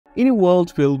In a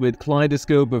world filled with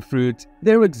kaleidoscope of fruits,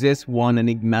 there exists one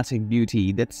enigmatic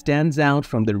beauty that stands out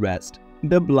from the rest: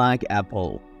 the black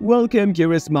apple. Welcome,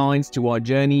 curious minds, to our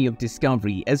journey of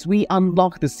discovery as we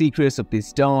unlock the secrets of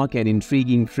this dark and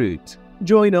intriguing fruit.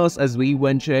 Join us as we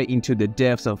venture into the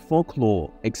depths of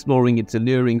folklore, exploring its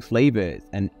alluring flavors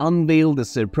and unveil the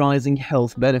surprising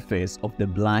health benefits of the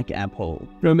black apple.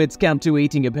 From its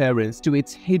captivating appearance to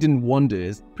its hidden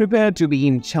wonders, prepare to be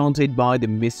enchanted by the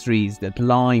mysteries that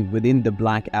lie within the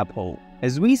black apple.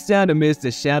 As we stand amidst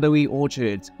the shadowy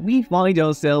orchards, we find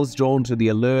ourselves drawn to the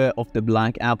allure of the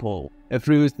black apple, a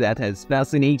fruit that has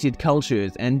fascinated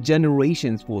cultures and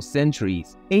generations for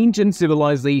centuries. Ancient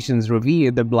civilizations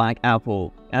revered the black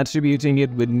apple, attributing it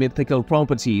with mythical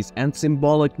properties and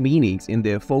symbolic meanings in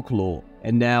their folklore.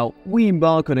 And now, we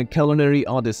embark on a culinary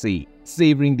odyssey,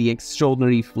 savoring the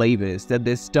extraordinary flavors that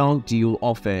this dark jewel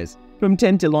offers. From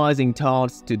tantalizing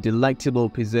tarts to delectable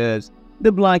preserves,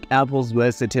 the black apple's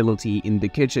versatility in the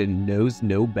kitchen knows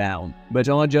no bound. But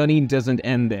our journey doesn't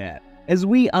end there. As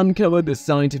we uncover the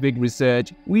scientific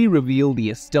research, we reveal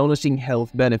the astonishing health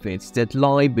benefits that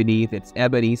lie beneath its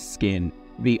ebony skin.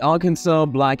 The Arkansas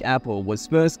black apple was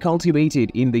first cultivated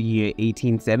in the year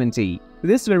 1870.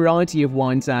 This variety of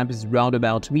wine sap is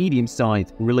roundabout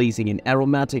medium-sized, releasing an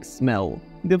aromatic smell.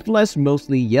 The flesh,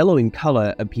 mostly yellow in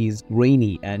color, appears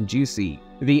grainy and juicy.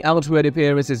 The outward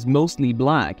appearance is mostly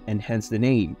black, and hence the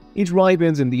name. It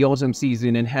ripens in the autumn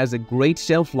season and has a great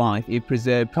shelf life if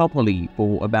preserved properly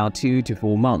for about 2 to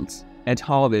 4 months. At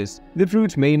harvest, the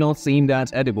fruit may not seem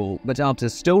that edible, but after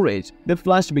storage, the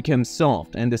flesh becomes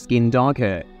soft and the skin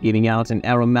darker, giving out an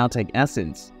aromatic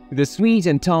essence. The sweet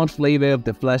and tart flavor of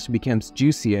the flesh becomes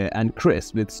juicier and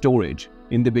crisp with storage.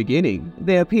 In the beginning,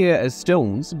 they appear as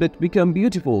stones but become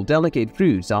beautiful, delicate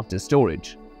fruits after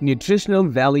storage. Nutritional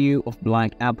value of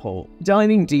black apple.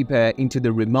 Diving deeper into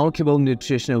the remarkable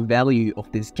nutritional value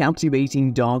of this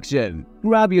captivating dark gem,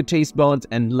 grab your taste buds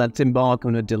and let's embark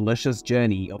on a delicious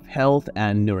journey of health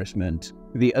and nourishment.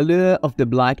 The allure of the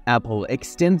black apple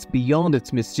extends beyond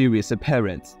its mysterious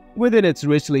appearance. Within its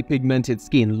richly pigmented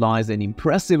skin lies an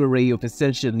impressive array of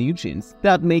essential nutrients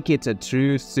that make it a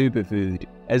true superfood.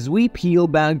 As we peel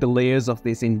back the layers of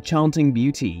this enchanting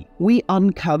beauty, we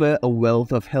uncover a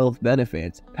wealth of health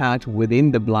benefits packed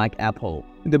within the black apple.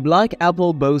 The black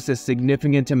apple boasts a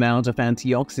significant amount of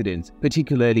antioxidants,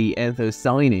 particularly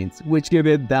anthocyanins, which give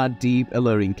it that deep,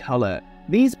 alluring color.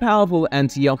 These powerful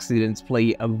antioxidants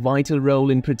play a vital role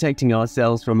in protecting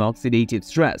ourselves from oxidative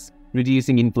stress,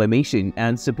 reducing inflammation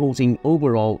and supporting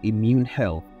overall immune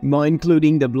health. By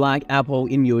including the black apple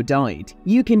in your diet,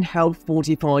 you can help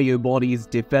fortify your body's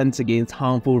defense against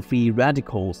harmful free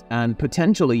radicals and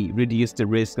potentially reduce the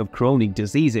risk of chronic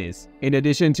diseases. In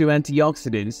addition to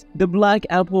antioxidants, the black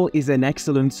apple is an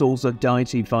excellent source of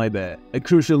dietary fiber, a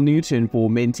crucial nutrient for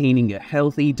maintaining a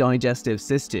healthy digestive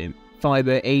system.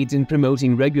 Fiber aids in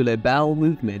promoting regular bowel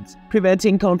movements,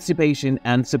 preventing constipation,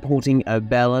 and supporting a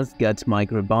balanced gut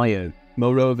microbiome.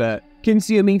 Moreover,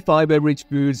 consuming fiber-rich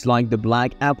foods like the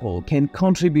black apple can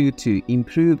contribute to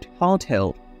improved heart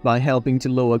health by helping to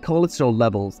lower cholesterol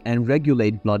levels and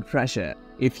regulate blood pressure.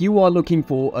 If you are looking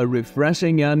for a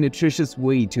refreshing and nutritious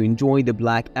way to enjoy the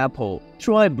black apple,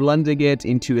 try blending it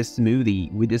into a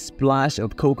smoothie with a splash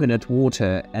of coconut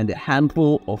water and a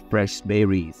handful of fresh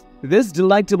berries. This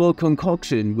delectable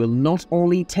concoction will not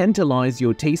only tantalize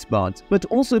your taste buds, but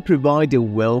also provide a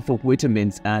wealth of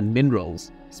vitamins and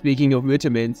minerals. Speaking of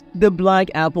vitamins, the black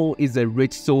apple is a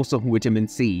rich source of vitamin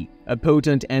C, a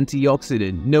potent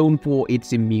antioxidant known for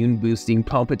its immune-boosting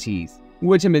properties.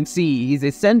 Vitamin C is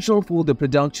essential for the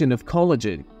production of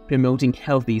collagen, promoting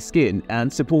healthy skin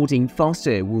and supporting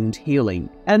faster wound healing.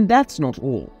 And that's not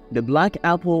all. The black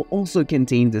apple also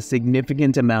contains a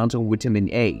significant amount of vitamin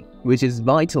A, which is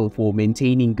vital for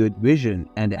maintaining good vision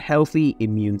and a healthy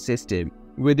immune system.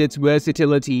 With its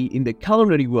versatility in the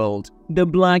culinary world, the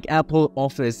black apple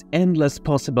offers endless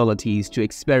possibilities to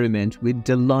experiment with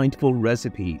delightful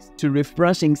recipes. To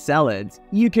refreshing salads,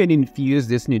 you can infuse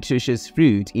this nutritious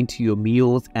fruit into your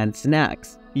meals and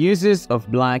snacks. Uses of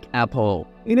black apple.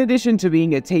 In addition to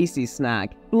being a tasty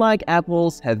snack, black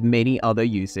apples have many other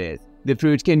uses. The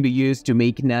fruit can be used to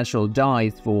make natural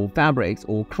dyes for fabrics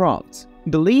or crafts.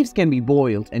 The leaves can be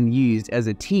boiled and used as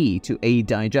a tea to aid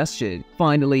digestion.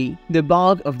 Finally, the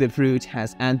bark of the fruit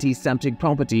has antiseptic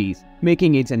properties,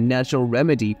 making it a natural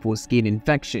remedy for skin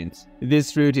infections.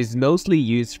 This fruit is mostly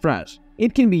used fresh.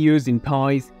 It can be used in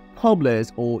pies,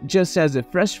 hubless, or just as a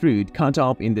fresh fruit cut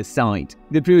up in the side.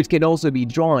 The fruit can also be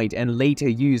dried and later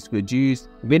used for juice,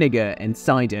 vinegar, and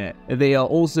cider. They are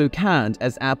also canned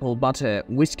as apple butter,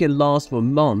 which can last for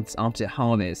months after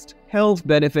harvest. Health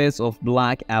benefits of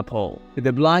black apple.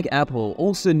 The black apple,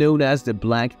 also known as the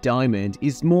black diamond,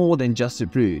 is more than just a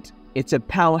fruit. It's a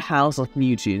powerhouse of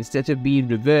nutrients that have been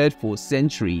revered for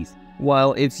centuries.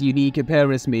 While its unique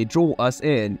appearance may draw us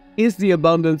in, it's the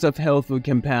abundance of healthful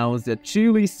compounds that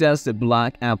truly sets the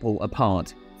black apple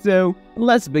apart. So,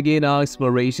 let's begin our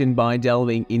exploration by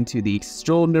delving into the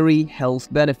extraordinary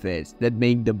health benefits that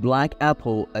make the black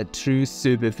apple a true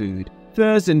superfood.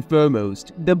 First and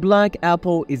foremost, the black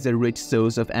apple is a rich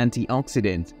source of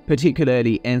antioxidants,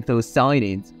 particularly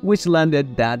anthocyanins, which lend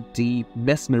it that deep,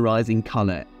 mesmerizing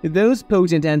color. Those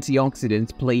potent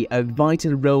antioxidants play a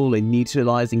vital role in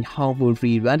neutralizing harmful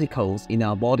free radicals in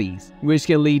our bodies, which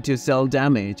can lead to cell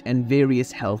damage and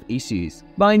various health issues.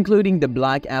 By including the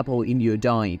black apple in your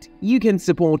diet, you can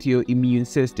support your immune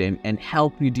system and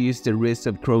help reduce the risk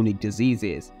of chronic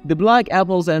diseases. The black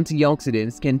apple's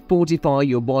antioxidants can fortify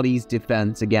your body's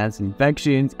defense against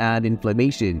infections and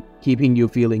inflammation, keeping you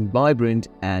feeling vibrant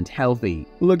and healthy.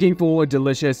 Looking for a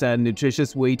delicious and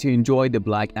nutritious way to enjoy the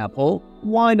black apple?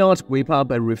 Why not whip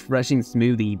up a refreshing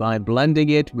smoothie by blending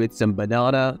it with some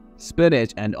banana,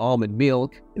 spinach, and almond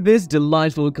milk? This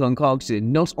delightful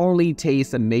concoction not only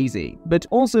tastes amazing, but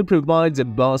also provides a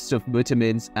burst of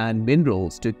vitamins and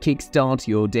minerals to kickstart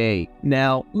your day.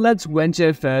 Now, let's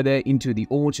venture further into the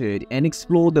orchard and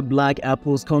explore the black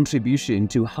apple's contribution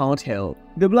to heart health.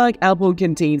 The black apple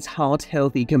contains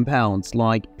heart-healthy compounds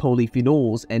like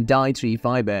polyphenols and dietary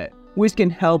fiber, which can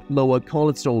help lower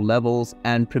cholesterol levels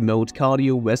and promote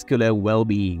cardiovascular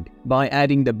well-being. By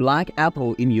adding the black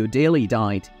apple in your daily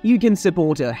diet, you can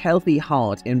support a healthy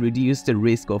heart and reduce the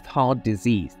risk of heart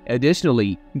disease.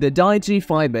 Additionally, the dietary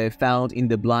fiber found in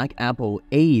the black apple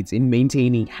aids in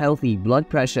maintaining healthy blood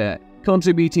pressure,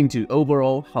 contributing to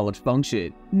overall heart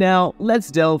function. Now, let's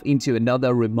delve into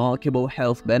another remarkable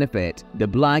health benefit: the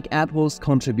black apple's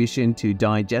contribution to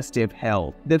digestive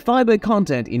health. The fiber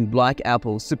content in black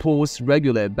apple supports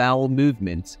regular bowel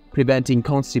movements, preventing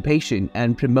constipation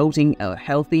and promoting a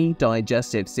healthy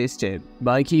digestive system.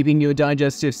 By keeping your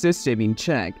digestive system in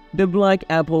check, the black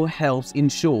apple helps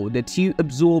ensure that you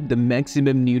absorb the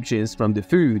maximum nutrients from the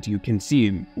food you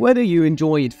consume. Whether you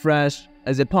enjoy it fresh,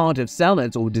 as a part of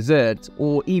salads or desserts,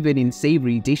 or even in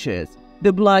savory dishes,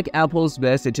 the black apple's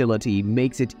versatility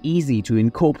makes it easy to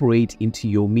incorporate into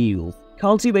your meals.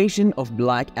 Cultivation of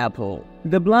black apple.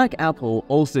 The black apple,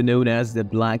 also known as the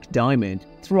black diamond,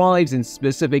 thrives in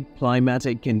specific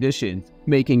climatic conditions,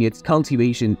 making its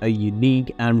cultivation a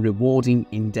unique and rewarding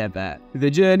endeavor. The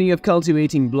journey of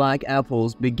cultivating black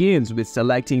apples begins with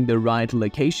selecting the right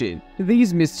location.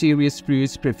 These mysterious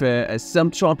fruits prefer a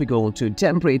subtropical to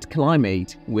temperate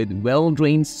climate with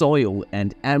well-drained soil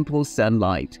and ample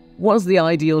sunlight. Once the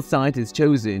ideal site is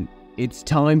chosen, it's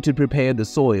time to prepare the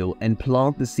soil and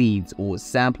plant the seeds or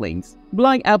saplings.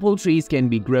 Black apple trees can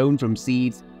be grown from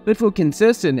seeds, but for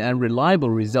consistent and reliable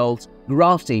results,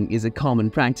 grafting is a common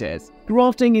practice.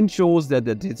 Grafting ensures that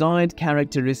the desired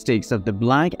characteristics of the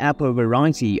black apple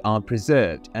variety are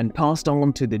preserved and passed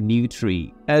on to the new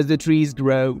tree. As the trees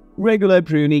grow, regular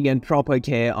pruning and proper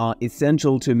care are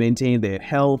essential to maintain their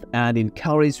health and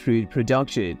encourage fruit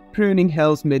production. Pruning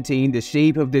helps maintain the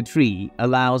shape of the tree,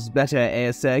 allows better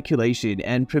air circulation,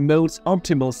 and promotes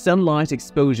optimal sunlight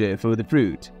exposure for the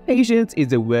fruit. Patience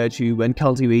is a virtue when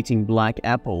cultivating black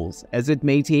apples, as it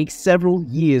may take several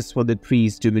years for the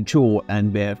trees to mature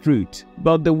and bear fruit.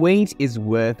 But the wait is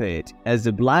worth it, as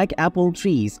the black apple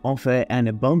trees offer an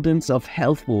abundance of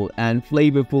healthful and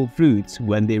flavorful fruits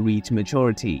when they reach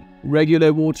maturity.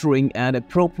 Regular watering and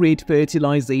appropriate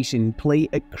fertilization play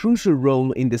a crucial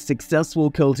role in the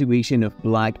successful cultivation of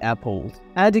black apples.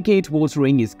 Adequate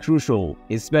watering is crucial,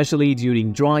 especially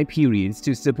during dry periods,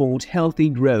 to support healthy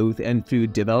growth and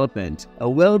fruit development. A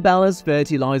well-balanced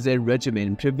fertilizer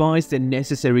regimen provides the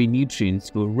necessary nutrients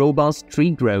for robust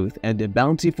tree growth and a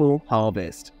bountiful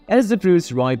harvest. As the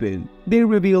fruits ripen, they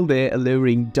reveal their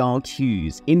alluring dark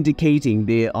hues, indicating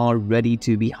they are ready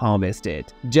to be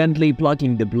harvested. Gently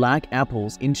plucking the black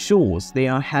apples ensures they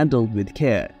are handled with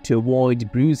care to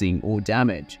avoid bruising or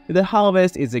damage. The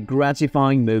harvest is a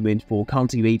gratifying moment for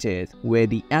cultivators, where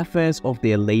the efforts of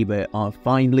their labor are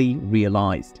finally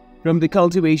realized. From the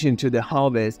cultivation to the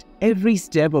harvest, every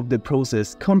step of the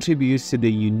process contributes to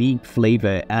the unique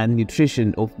flavor and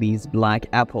nutrition of these black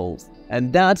apples.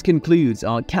 And that concludes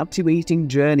our captivating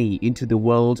journey into the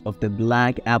world of the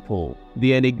black apple,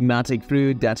 the enigmatic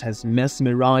fruit that has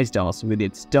mesmerized us with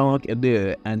its dark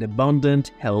allure and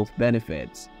abundant health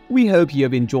benefits. We hope you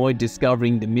have enjoyed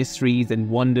discovering the mysteries and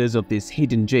wonders of this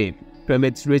hidden gem, from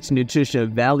its rich nutritional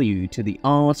value to the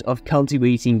art of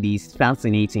cultivating these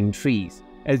fascinating trees.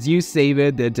 As you savor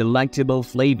their delectable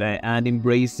flavor and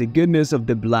embrace the goodness of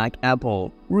the black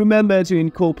apple, remember to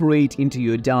incorporate into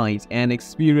your diet and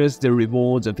experience the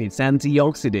rewards of its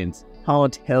antioxidants,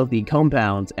 heart-healthy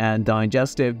compounds, and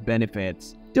digestive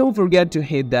benefits. Don't forget to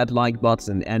hit that like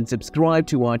button and subscribe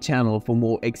to our channel for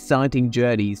more exciting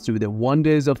journeys through the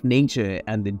wonders of nature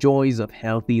and the joys of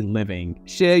healthy living.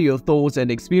 Share your thoughts and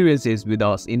experiences with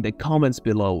us in the comments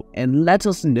below and let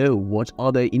us know what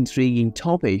other intriguing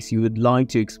topics you would like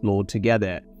to explore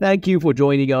together. Thank you for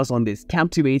joining us on this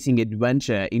captivating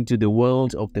adventure into the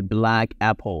world of the black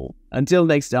apple. Until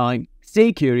next time,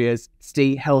 stay curious,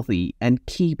 stay healthy, and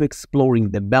keep exploring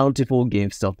the bountiful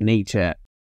gifts of nature.